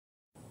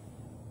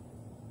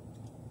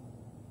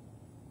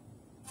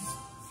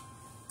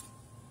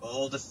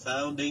All the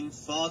founding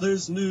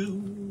fathers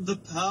knew the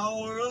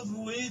power of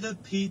we the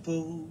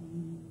people,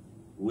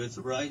 with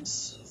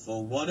rights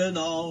for one and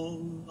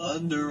all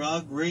under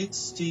our great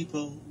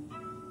steeple.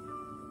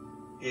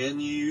 In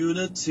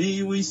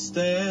unity we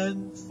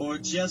stand for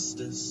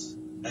justice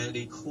and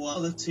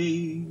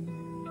equality,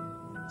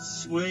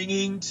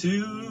 swinging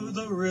to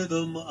the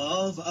rhythm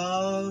of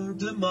our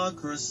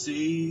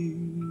democracy.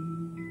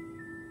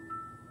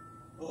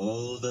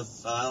 All the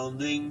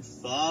founding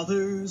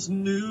fathers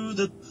knew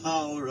the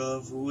power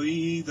of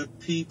we the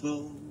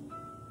people,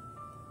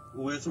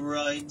 with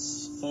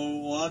rights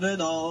for one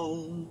and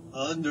all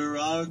under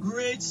our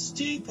great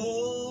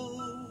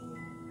steeple.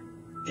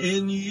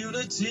 In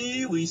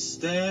unity we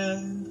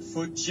stand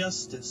for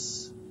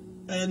justice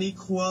and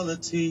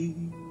equality,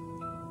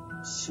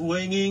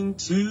 swinging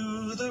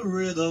to the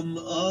rhythm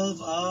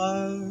of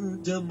our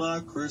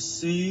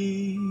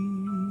democracy.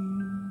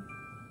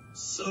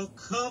 So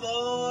come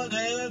on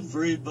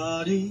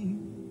everybody,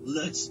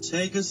 let's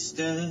take a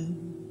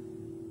stand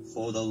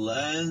for the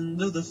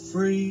land of the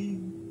free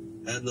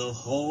and the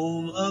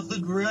home of the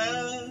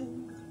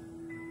grand,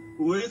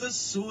 with a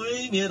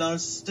swing in our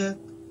step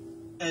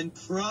and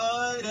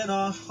pride in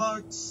our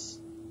hearts.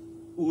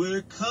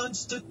 We're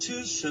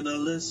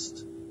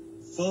Constitutionalist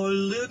for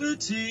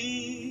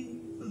liberty,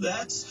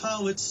 that's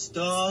how it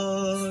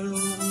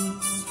starts.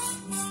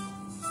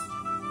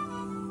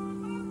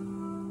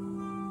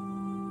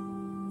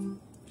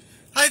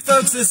 Hi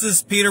folks, this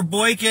is Peter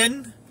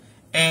Boykin,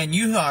 and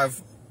you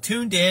have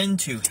tuned in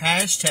to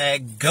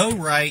hashtag Go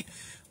Right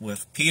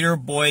with Peter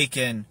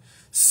Boykin.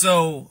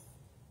 So,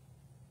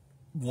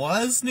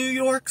 was New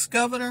York's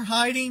governor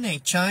hiding a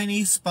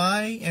Chinese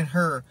spy in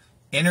her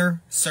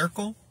inner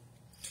circle?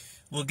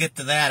 We'll get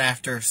to that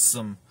after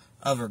some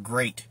other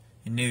great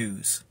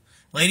news.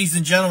 Ladies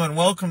and gentlemen,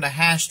 welcome to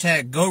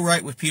hashtag Go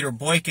Right with Peter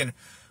Boykin.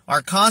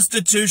 Our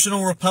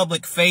constitutional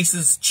republic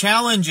faces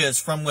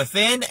challenges from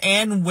within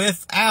and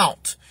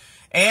without,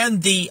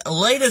 and the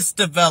latest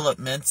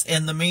developments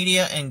in the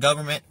media and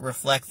government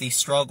reflect these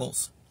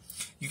struggles.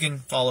 You can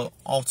follow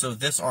also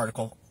this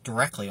article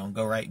directly on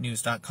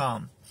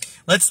GoRightNews.com.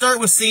 Let's start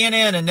with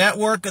CNN, a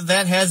network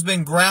that has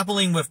been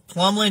grappling with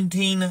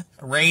plummeting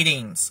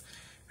ratings.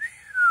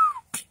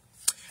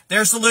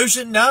 Their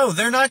solution? No,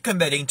 they're not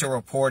committing to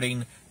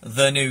reporting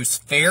the news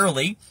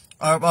fairly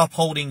or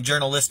upholding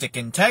journalistic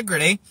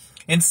integrity.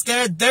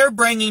 Instead, they're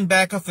bringing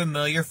back a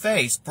familiar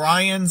face,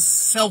 Brian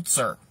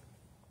Seltzer,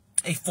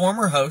 a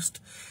former host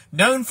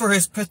known for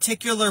his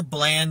particular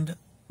brand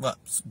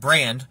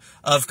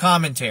of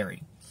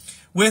commentary.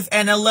 With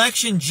an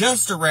election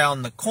just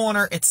around the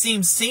corner, it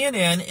seems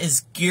CNN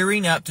is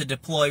gearing up to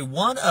deploy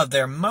one of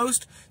their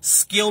most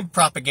skilled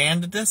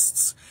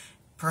propagandists,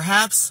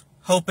 perhaps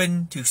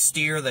hoping to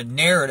steer the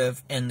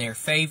narrative in their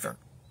favor.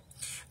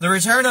 The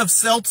return of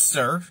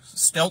Seltzer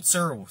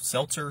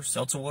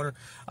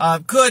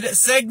could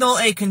signal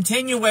a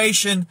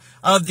continuation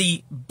of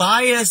the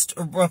biased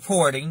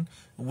reporting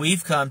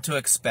we've come to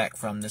expect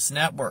from this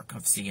network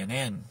of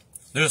CNN.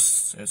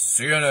 This is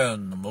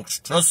CNN, the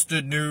most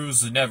trusted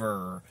news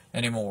never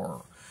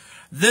anymore.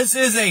 This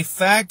is a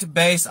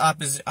fact-based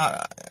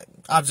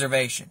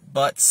observation,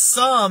 but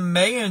some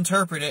may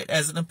interpret it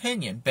as an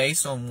opinion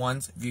based on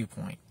one's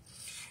viewpoint.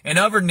 In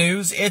other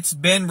news, it's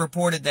been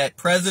reported that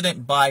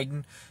President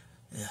Biden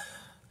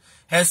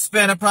has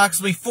spent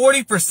approximately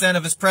 40%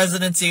 of his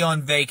presidency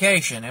on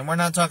vacation, and we're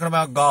not talking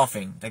about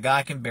golfing. The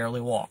guy can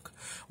barely walk.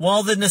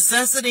 While the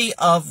necessity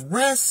of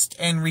rest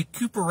and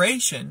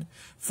recuperation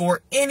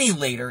for any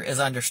leader is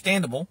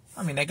understandable,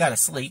 I mean, they gotta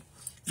sleep,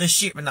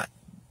 not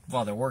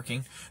while they're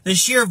working, the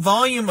sheer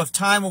volume of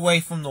time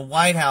away from the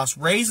White House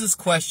raises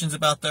questions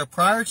about their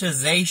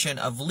prioritization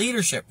of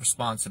leadership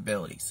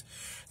responsibilities.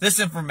 This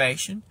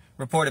information,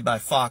 reported by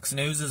Fox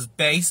News, is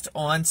based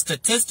on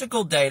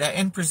statistical data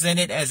and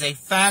presented as a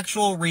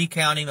factual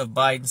recounting of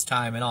Biden's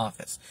time in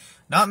office.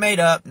 Not made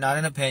up, not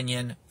an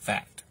opinion,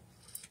 fact.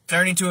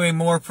 Turning to a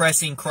more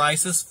pressing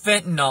crisis,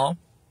 fentanyl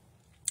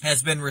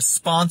has been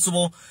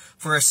responsible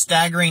for a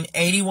staggering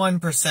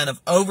 81%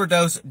 of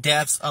overdose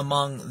deaths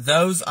among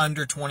those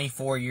under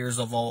 24 years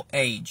of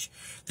age.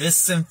 This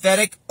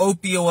synthetic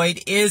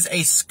opioid is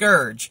a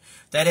scourge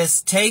that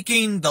is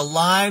taking the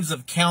lives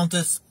of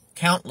countless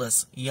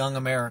young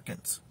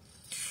Americans.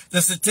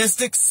 The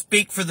statistics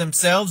speak for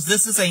themselves.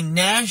 This is a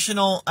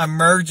national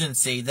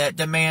emergency that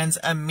demands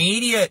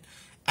immediate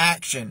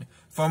action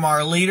from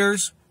our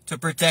leaders to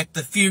protect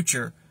the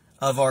future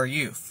of our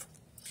youth.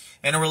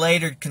 In a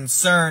related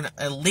concern,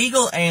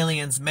 illegal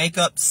aliens make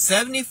up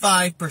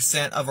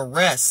 75% of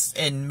arrests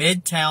in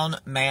Midtown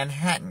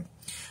Manhattan.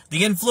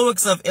 The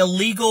influx of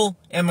illegal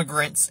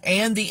immigrants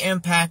and the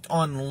impact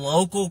on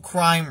local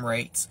crime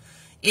rates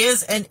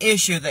is an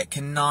issue that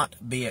cannot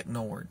be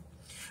ignored.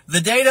 The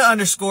data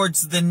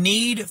underscores the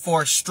need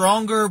for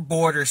stronger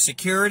border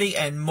security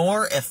and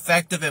more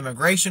effective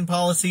immigration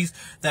policies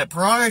that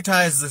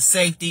prioritize the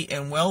safety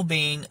and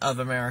well-being of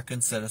American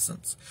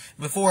citizens.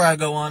 Before I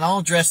go on, I'll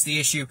address the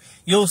issue.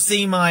 You'll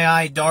see my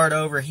eye dart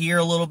over here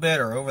a little bit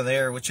or over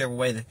there, whichever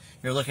way that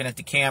you're looking at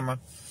the camera.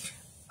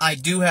 I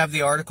do have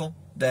the article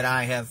that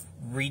I have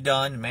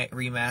redone,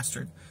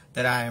 remastered,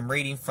 that I am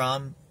reading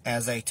from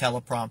as a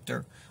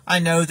teleprompter. I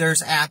know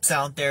there's apps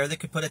out there that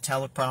could put a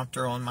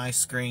teleprompter on my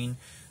screen,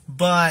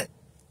 but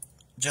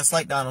just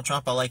like Donald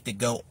Trump, I like to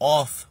go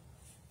off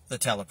the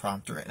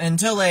teleprompter. And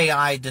until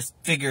AI just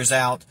figures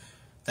out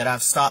that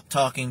I've stopped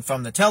talking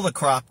from the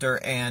teleprompter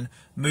and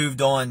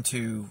moved on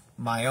to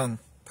my own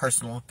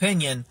personal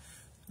opinion,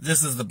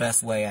 this is the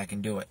best way I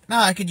can do it.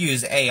 Now, I could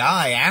use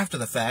AI after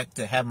the fact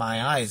to have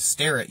my eyes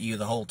stare at you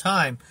the whole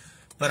time,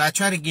 but I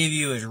try to give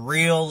you as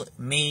real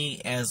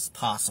me as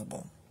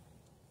possible.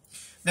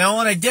 Now,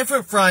 on a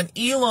different front,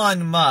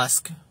 Elon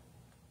Musk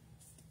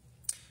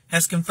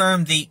has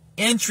confirmed the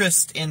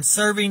interest in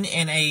serving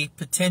in a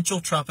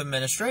potential Trump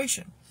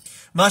administration.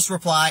 Musk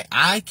replied,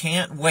 "I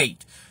can't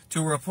wait,"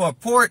 to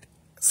report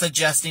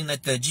suggesting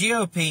that the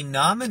GOP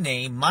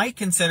nominee might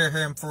consider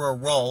him for a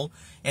role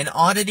in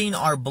auditing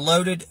our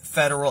bloated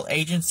federal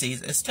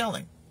agencies is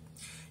telling.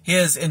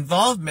 His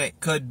involvement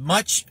could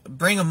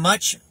bring a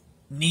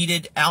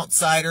much-needed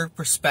outsider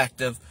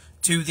perspective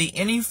to the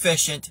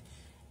inefficient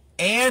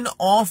and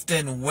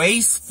often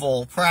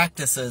wasteful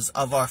practices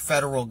of our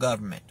federal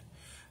government.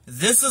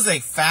 This is a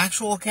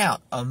factual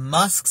account of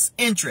Musk's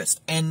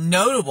interest and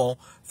notable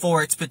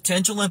for its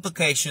potential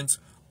implications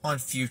on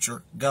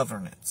future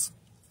governance.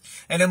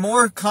 And a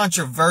more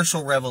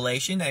controversial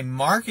revelation, a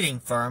marketing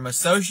firm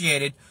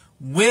associated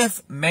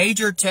with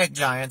major tech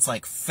giants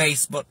like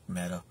Facebook,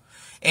 Meta,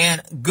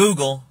 and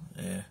Google,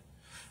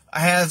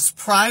 has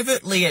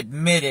privately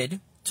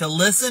admitted to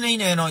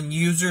listening in on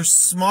users'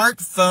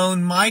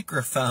 smartphone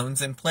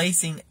microphones and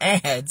placing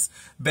ads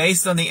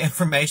based on the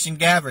information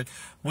gathered.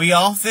 We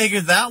all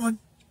figured that one.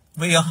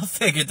 We all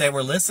figured they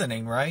were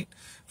listening, right?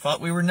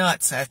 Thought we were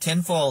nuts, have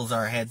tinfoils on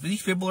our heads.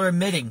 These people are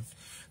admitting.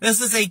 This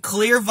is a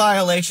clear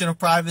violation of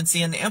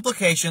privacy, and the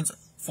implications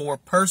for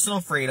personal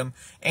freedom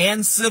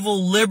and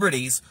civil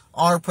liberties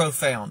are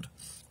profound.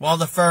 While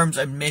the firm's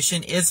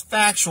admission is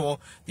factual,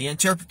 the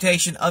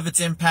interpretation of its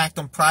impact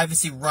on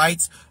privacy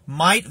rights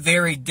might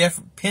vary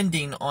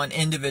depending on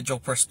individual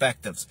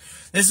perspectives.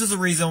 This is the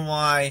reason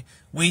why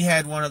we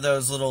had one of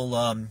those little,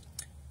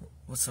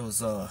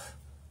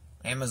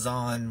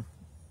 Amazon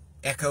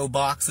Echo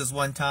boxes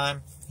one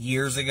time,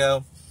 years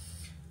ago.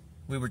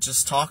 We were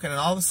just talking, and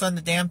all of a sudden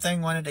the damn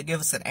thing wanted to give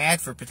us an ad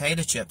for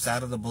potato chips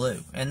out of the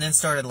blue, and then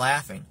started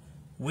laughing.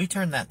 We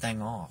turned that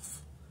thing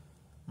off.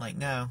 I'm like,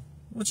 no,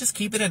 we'll just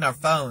keep it in our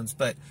phones,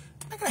 but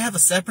I'm not going to have a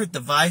separate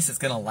device that's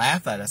going to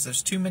laugh at us.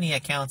 There's too many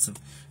accounts of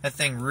that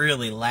thing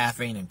really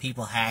laughing and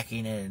people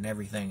hacking it and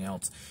everything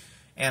else.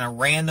 And a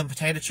random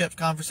potato chips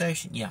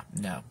conversation? Yeah,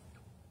 no.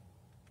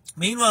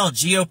 Meanwhile,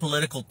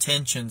 geopolitical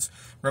tensions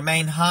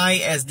remain high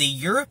as the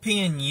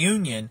European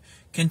Union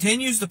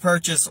continues to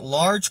purchase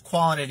large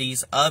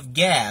quantities of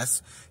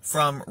gas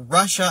from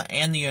Russia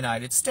and the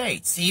United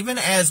States. Even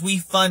as we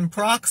fund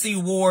proxy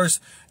wars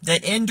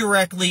that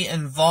indirectly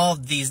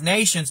involve these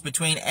nations,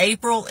 between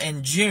April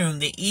and June,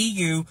 the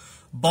EU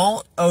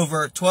bought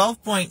over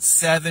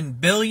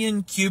 12.7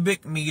 billion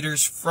cubic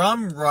meters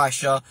from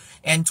Russia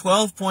and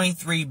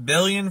 12.3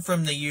 billion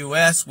from the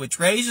U.S., which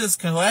raises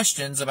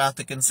questions about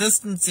the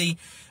consistency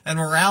and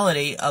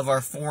morality of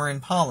our foreign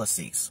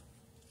policies.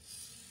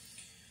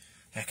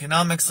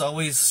 Economics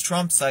always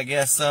trumps, I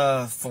guess,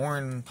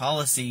 foreign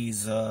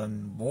policies,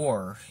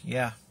 war.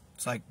 Yeah,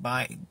 it's like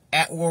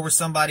at war with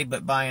somebody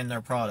but buying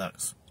their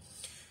products.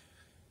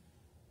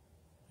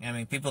 I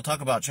mean, people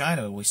talk about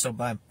China, but we still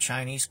buy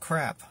Chinese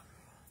crap.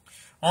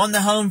 On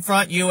the home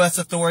front, U.S.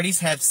 authorities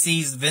have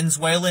seized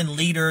Venezuelan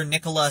leader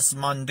Nicolas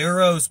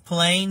Maduro's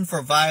plane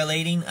for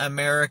violating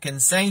American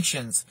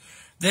sanctions.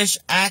 This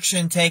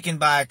action taken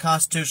by a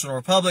constitutional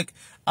republic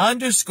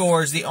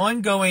underscores the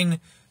ongoing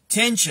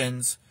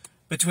tensions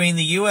between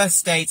the U.S.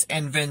 states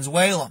and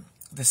Venezuela.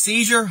 The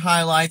seizure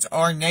highlights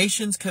our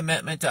nation's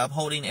commitment to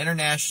upholding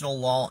international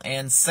law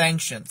and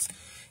sanctions.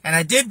 And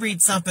I did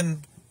read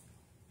something,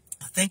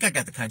 I think I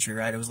got the country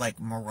right, it was like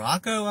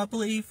Morocco, I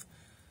believe.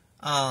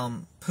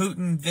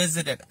 Putin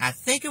visited, I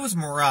think it was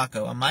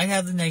Morocco, I might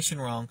have the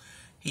nation wrong.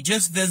 He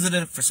just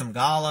visited for some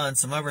gala and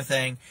some other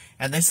thing,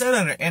 and they said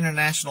under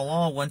international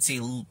law, once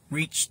he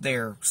reached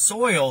their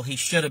soil, he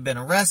should have been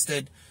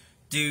arrested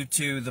due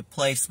to the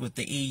place with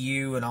the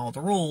EU and all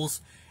the rules,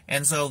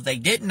 and so they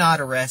did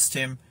not arrest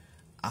him.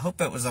 I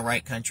hope it was the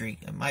right country.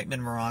 It might have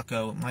been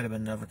Morocco, it might have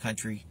been another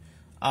country,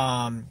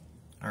 or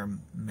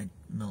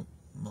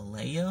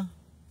Malaya?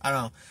 I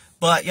don't know.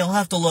 But you'll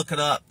have to look it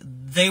up.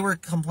 They were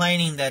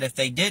complaining that if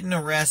they didn't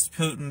arrest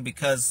Putin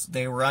because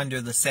they were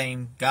under the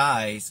same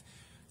guise,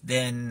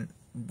 then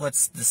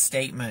what's the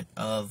statement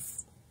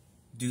of,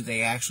 do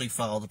they actually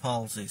follow the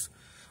policies?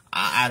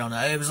 I don't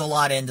know. It was a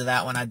lot into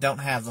that one. I don't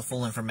have the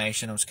full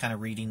information. I was kind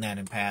of reading that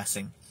in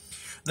passing.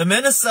 In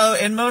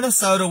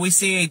Minnesota, we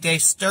see a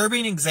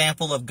disturbing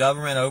example of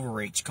government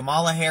overreach.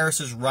 Kamala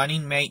Harris's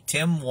running mate,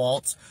 Tim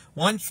Walz,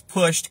 once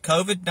pushed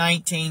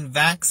COVID-19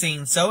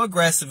 vaccine so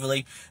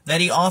aggressively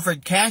that he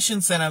offered cash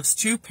incentives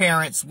to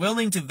parents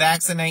willing to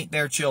vaccinate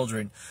their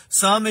children,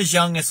 some as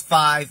young as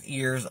 5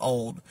 years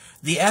old.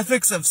 The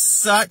ethics of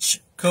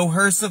such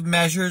coercive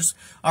measures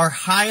are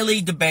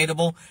highly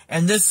debatable,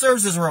 and this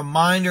serves as a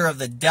reminder of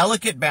the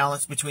delicate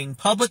balance between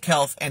public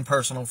health and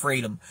personal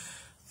freedom.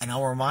 And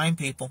I'll remind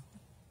people,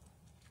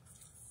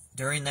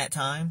 during that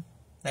time,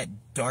 that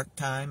dark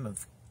time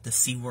of the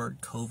C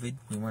word, COVID,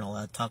 we weren't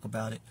allowed to talk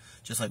about it,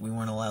 just like we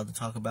weren't allowed to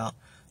talk about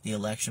the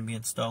election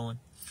being stolen.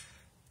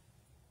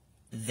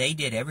 They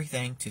did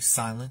everything to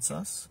silence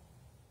us,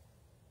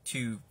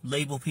 to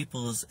label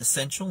people as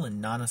essential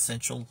and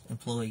non-essential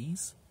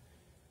employees,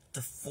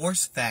 to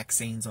force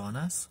vaccines on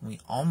us.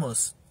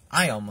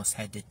 I almost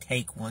had to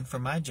take one for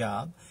my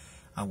job.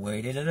 I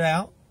waited it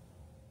out.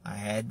 I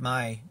had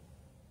my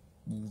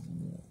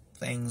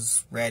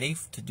things ready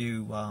to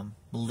do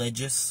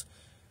religious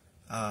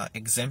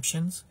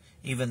exemptions,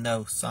 even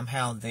though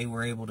somehow they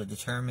were able to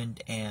determine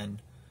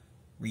and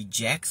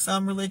reject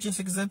some religious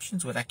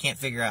exemptions, but I can't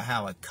figure out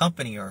how a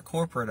company or a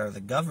corporate or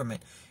the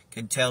government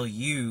can tell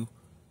you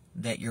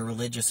that your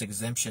religious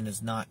exemption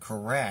is not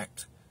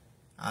correct.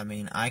 I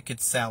mean, I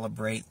could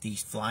celebrate the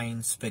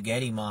flying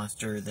spaghetti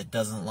monster that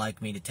doesn't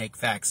like me to take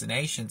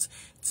vaccinations.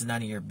 It's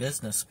none of your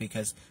business,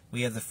 because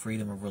we have the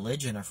freedom of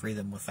religion, our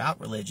freedom without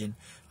religion,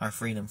 our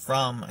freedom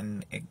from,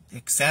 and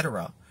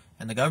etc.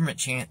 And the government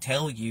can't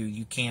tell you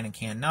you can and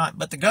cannot.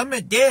 But the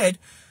government did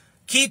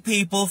keep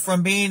people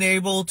from being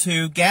able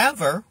to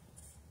gather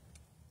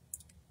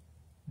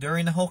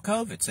during the whole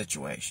COVID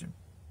situation.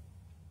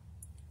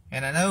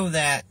 And I know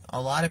that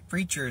a lot of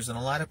preachers and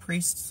a lot of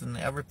priests and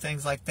other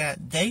things like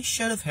that, they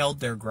should have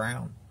held their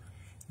ground.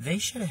 They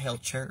should have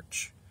held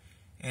church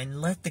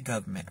and let the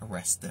government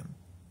arrest them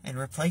and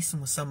replace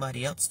them with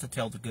somebody else to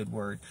tell the good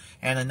word.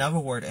 And another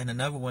word, and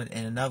another one,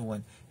 and another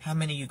one. How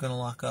many are you going to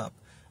lock up?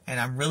 And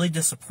I'm really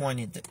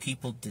disappointed that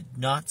people did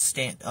not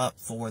stand up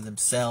for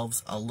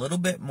themselves a little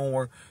bit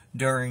more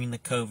during the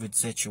COVID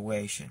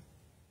situation.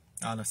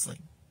 Honestly.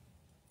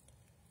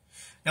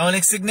 Now, in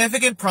a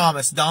significant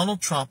promise, Donald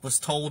Trump was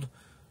told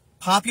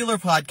popular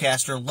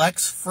podcaster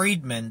Lex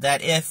Friedman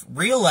that if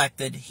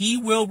reelected, he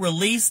will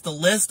release the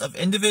list of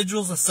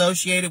individuals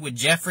associated with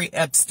Jeffrey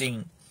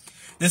Epstein.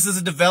 This is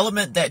a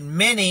development that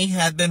many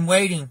have been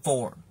waiting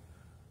for.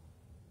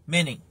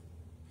 Many.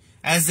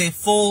 As the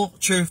full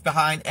truth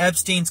behind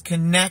Epstein's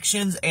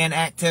connections and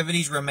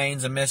activities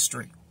remains a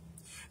mystery.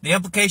 The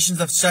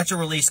implications of such a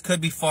release could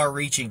be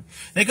far-reaching.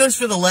 That goes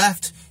for the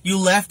left. You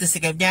leftists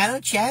that go,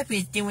 Donald Trump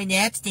is doing the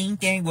Epstein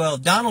thing. Well,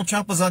 if Donald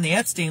Trump was on the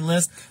Epstein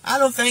list, I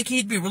don't think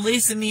he'd be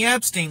releasing the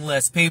Epstein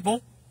list,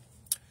 people.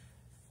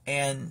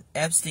 And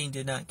Epstein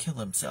did not kill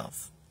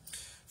himself.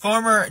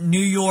 Former New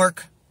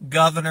York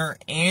Governor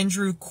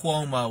Andrew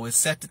Cuomo is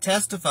set to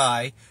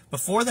testify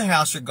before the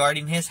House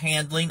regarding his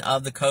handling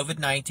of the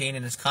COVID-19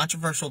 and his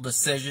controversial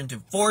decision to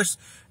force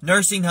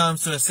nursing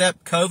homes to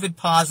accept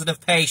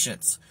COVID-positive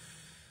patients.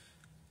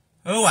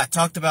 Oh, I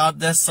talked about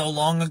this so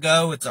long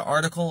ago. It's an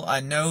article.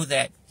 I know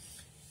that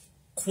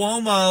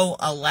Cuomo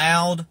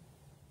allowed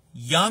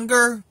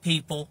younger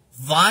people,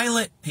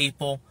 violent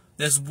people,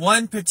 this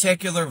one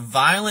particular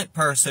violent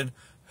person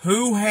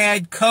who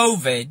had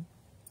COVID,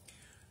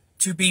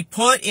 to be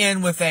put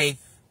in with a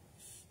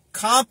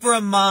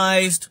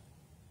compromised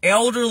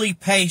elderly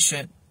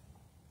patient.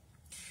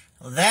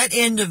 That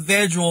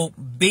individual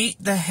beat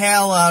the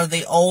hell out of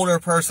the older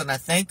person. I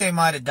think they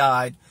might have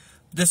died.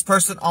 This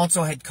person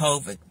also had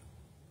COVID.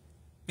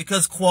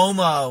 Because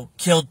Cuomo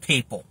killed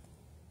people.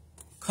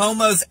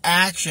 Cuomo's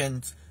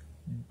actions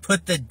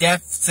put the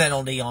death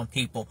penalty on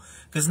people.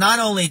 Because not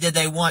only did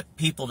they want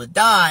people to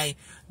die,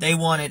 they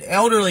wanted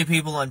elderly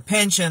people on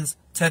pensions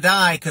to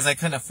die because they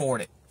couldn't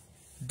afford it.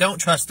 Don't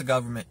trust the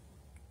government.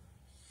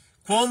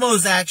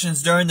 Cuomo's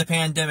actions during the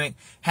pandemic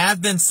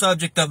have been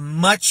subject of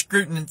much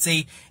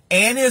scrutiny,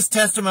 and his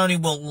testimony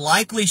will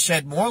likely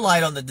shed more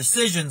light on the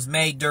decisions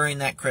made during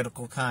that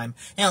critical time.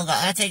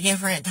 That's a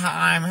different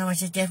time. It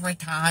was a different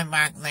time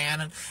back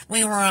then, and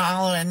we were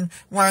all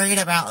worried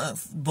about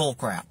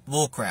bullcrap.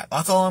 Bullcrap.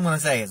 That's all I'm going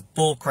to say is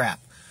bullcrap.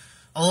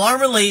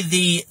 Alarmingly,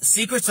 the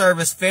Secret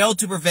Service failed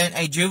to prevent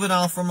a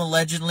juvenile from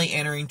allegedly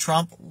entering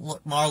Trump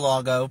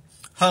Mar-a-Lago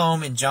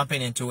home and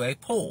jumping into a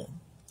pool.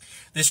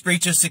 This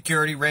breach of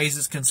security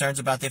raises concerns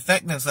about the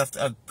effectiveness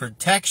of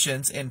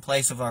protections in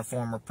place of our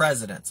former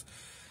presidents.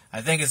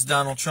 I think it's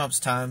Donald Trump's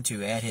time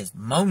to add his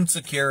own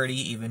security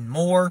even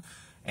more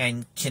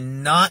and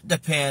cannot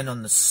depend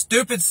on the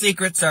stupid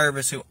Secret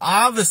Service, who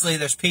obviously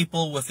there's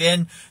people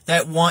within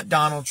that want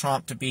Donald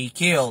Trump to be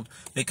killed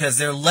because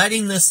they're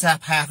letting this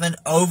stuff happen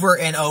over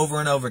and over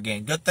and over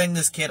again. Good thing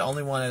this kid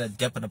only wanted a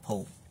dip in a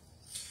pool.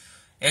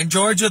 In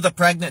Georgia, the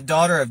pregnant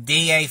daughter of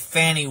DA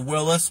Fannie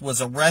Willis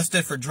was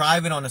arrested for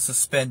driving on a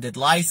suspended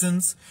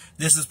license.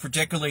 This is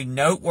particularly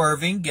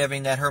noteworthy,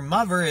 given that her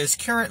mother is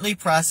currently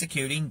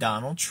prosecuting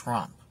Donald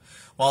Trump.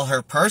 While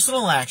her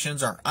personal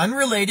actions are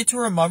unrelated to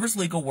her mother's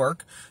legal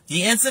work,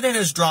 the incident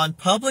has drawn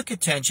public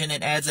attention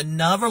and adds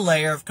another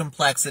layer of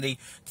complexity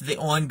to the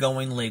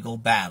ongoing legal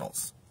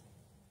battles.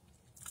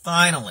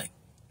 Finally,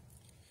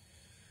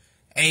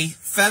 a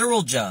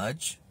federal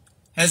judge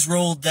has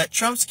ruled that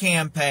Trump's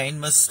campaign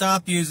must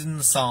stop using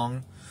the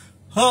song,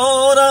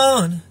 "Hold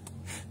on,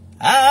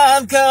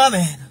 I'm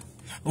coming,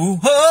 ooh,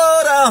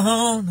 hold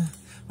on,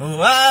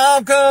 ooh,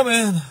 I'm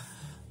coming,"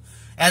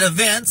 at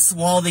events,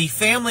 while the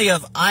family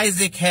of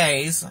Isaac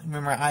Hayes,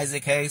 remember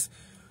Isaac Hayes?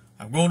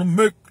 "I'm gonna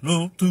make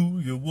love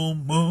to you,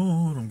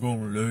 woman, I'm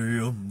gonna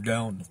lay 'em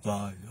down the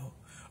fire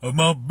of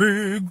my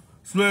big,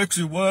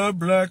 sexy, white,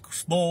 black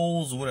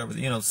balls," or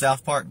whatever,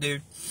 South Park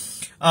dude,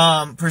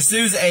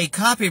 pursues a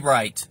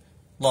copyright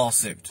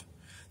lawsuit.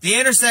 The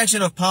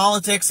intersection of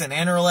politics and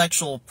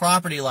intellectual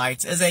property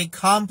rights is a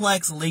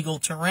complex legal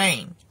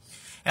terrain,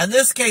 and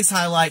this case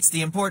highlights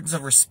the importance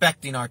of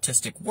respecting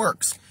artistic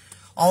works.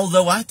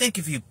 Although I think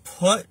if you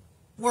put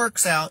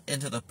works out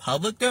into the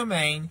public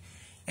domain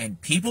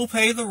and people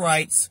pay the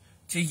rights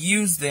to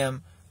use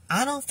them,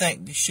 I don't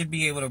think they should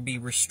be able to be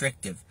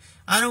restrictive.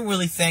 I don't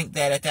really think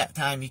that at that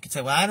time you could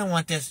say, well, I don't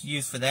want this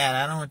used for that,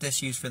 I don't want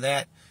this used for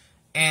that,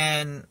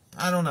 and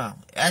I don't know.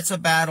 That's a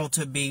battle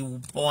to be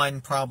won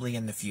probably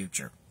in the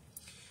future.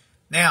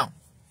 Now,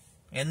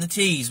 in the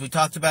tease, we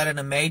talked about in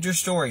a major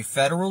story,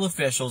 federal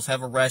officials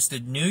have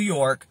arrested New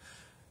York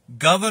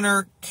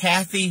Governor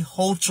Kathy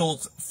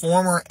Hochul's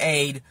former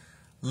aide,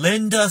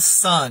 Linda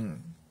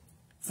Sun,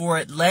 for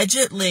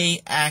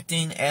allegedly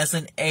acting as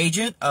an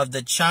agent of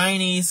the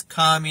Chinese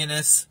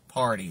Communist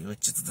Party,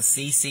 which is the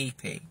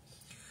CCP.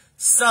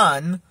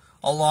 Sun,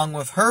 along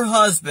with her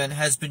husband,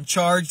 has been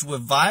charged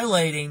with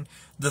violating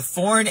the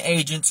Foreign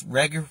Agents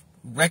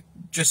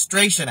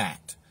Registration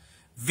Act,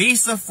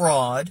 visa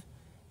fraud,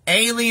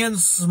 alien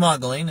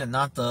smuggling, and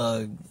not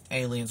the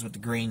aliens with the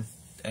green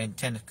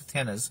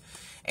antennas,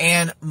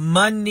 and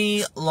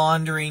money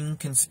laundering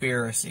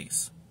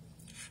conspiracies.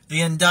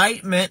 The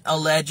indictment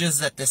alleges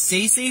that the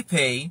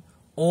CCP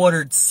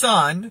ordered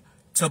Sun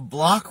to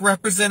block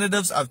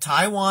representatives of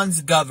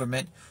Taiwan's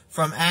government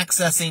from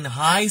accessing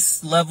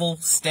high-level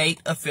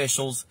state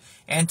officials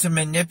and to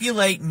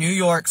manipulate New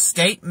York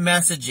state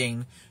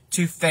messaging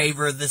to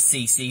favor the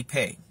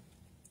CCP.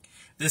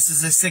 This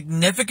is a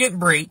significant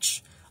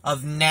breach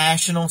of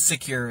national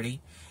security,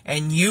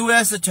 and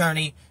U.S.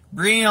 Attorney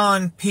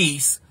Breon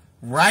Peace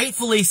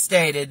rightfully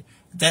stated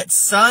that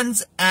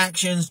Sun's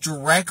actions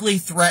directly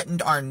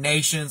threatened our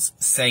nation's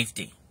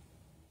safety.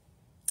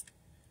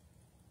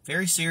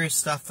 Very serious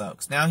stuff,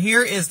 folks. Now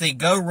here is the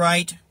Go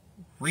Right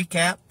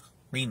Recap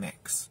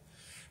Remix.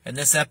 In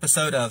this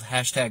episode of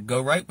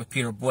Go Right with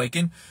Peter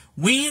Boykin,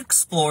 we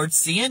explored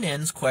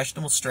CNN's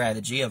questionable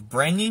strategy of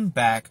bringing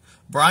back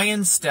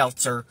Brian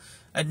Stelter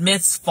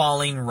amidst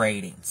falling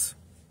ratings.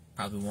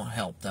 Probably won't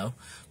help, though.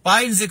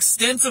 Biden's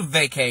extensive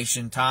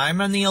vacation time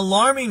and the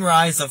alarming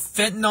rise of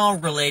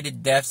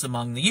fentanyl-related deaths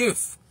among the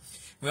youth.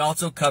 We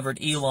also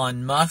covered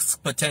Elon Musk's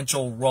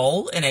potential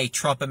role in a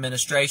Trump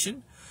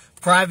administration,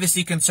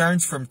 privacy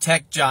concerns from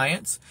tech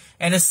giants,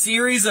 and a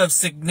series of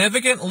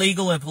significant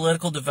legal and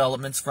political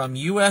developments from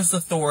U.S.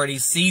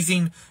 authorities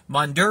seizing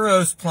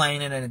Maduro's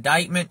plane in an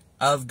indictment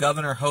of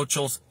Governor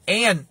Hochul's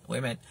and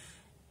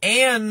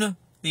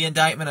the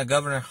indictment of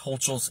Governor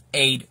Hochul's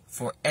aide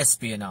for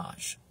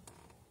espionage.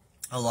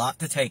 A lot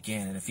to take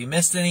in, and if you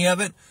missed any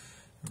of it,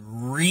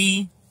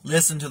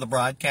 re-listen to the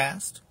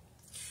broadcast.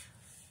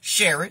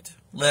 Share it.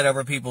 Let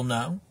other people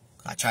know.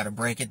 I try to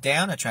break it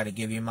down. I try to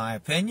give you my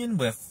opinion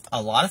with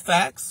a lot of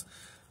facts.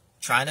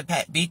 Trying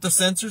to beat the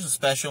censors,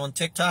 especially on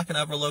TikTok and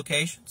other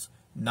locations.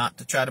 Not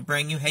to try to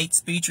bring you hate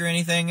speech or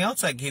anything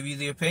else. I give you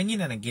the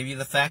opinion and I give you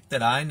the fact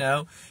that I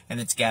know,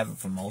 and it's gathered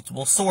from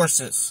multiple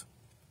sources.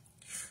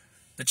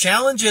 The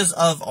challenges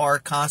of our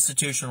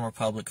constitutional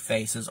republic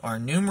faces are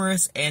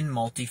numerous and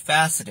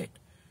multifaceted.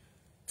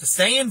 To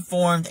stay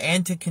informed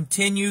and to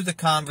continue the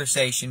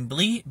conversation,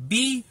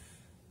 be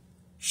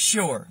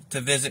sure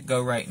to visit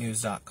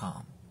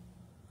GoRightNews.com.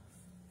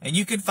 And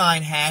you can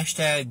find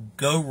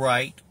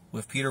 #GoRight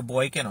with Peter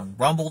Boykin on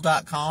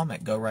Rumble.com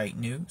at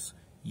GoRightNews,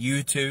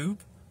 YouTube,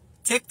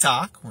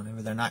 TikTok,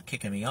 whenever they're not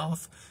kicking me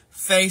off,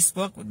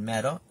 Facebook with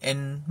Meta,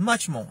 and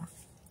much more.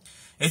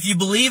 If you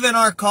believe in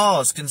our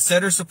cause,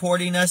 consider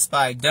supporting us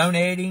by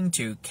donating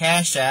to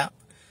Cash App,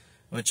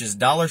 which is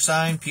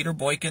 $ Peter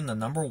Boykin, the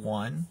number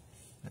 1.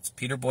 That's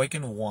Peter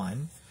Boykin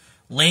 1.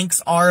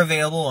 Links are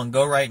available on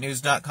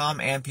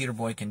GoRightNews.com and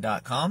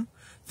PeterBoykin.com.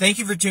 Thank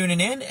you for tuning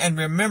in, and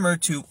remember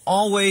to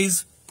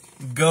always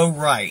go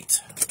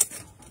right.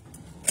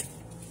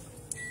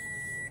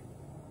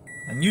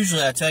 And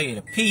usually I tell you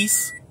to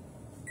peace.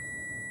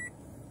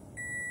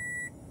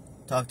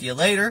 Talk to you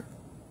later.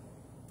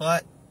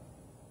 But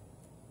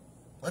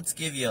let's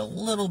give you a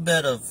little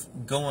bit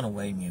of going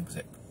away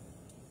music.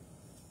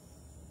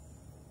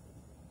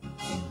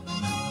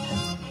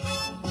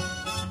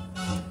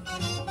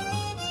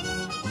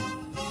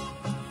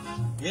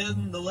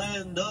 In the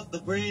land of the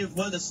brave,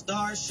 where the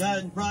stars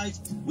shine bright,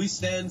 we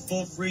stand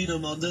for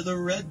freedom under the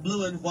red,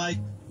 blue, and white.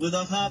 With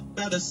a hop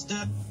and a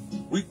step,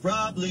 we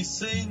proudly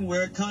sing,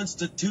 we're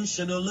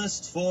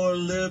constitutionalists for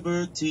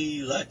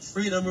liberty. Let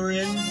freedom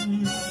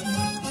ring.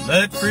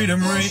 Let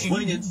freedom ring.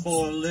 Swinging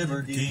for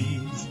liberty.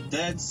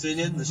 Dancing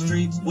in the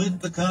streets with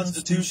the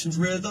Constitution's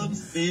rhythm.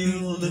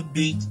 Feel the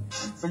beat.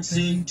 From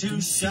sea to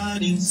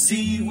shining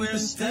sea, we're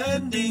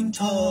standing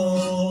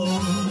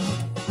tall.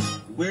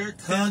 We're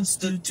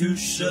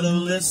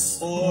constitutionalists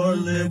for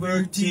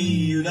liberty.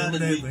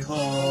 United we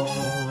call.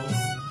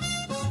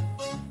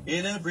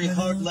 In every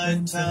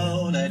heartland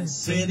town and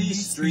city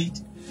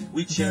street,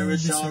 we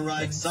cherish our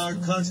rights, our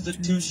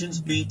Constitution's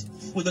beat.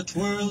 With a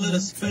twirl and a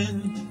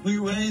spin, we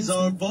raise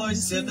our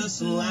voice. In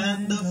this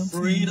land of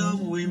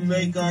freedom, we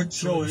make our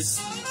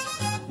choice.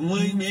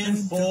 Winging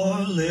for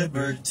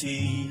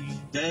liberty,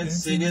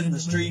 dancing in the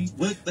street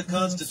with the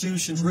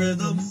Constitution's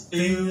rhythm.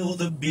 Feel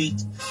the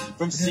beat.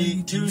 From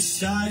sea to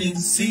shining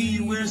sea,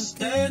 we're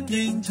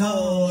standing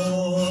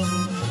tall.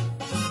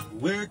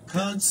 We're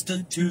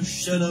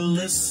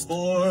constitutionalists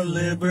for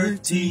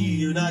liberty.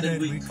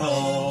 United we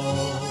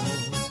call.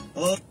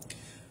 Oh.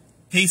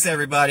 Peace,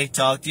 everybody.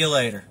 Talk to you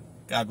later.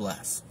 God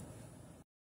bless.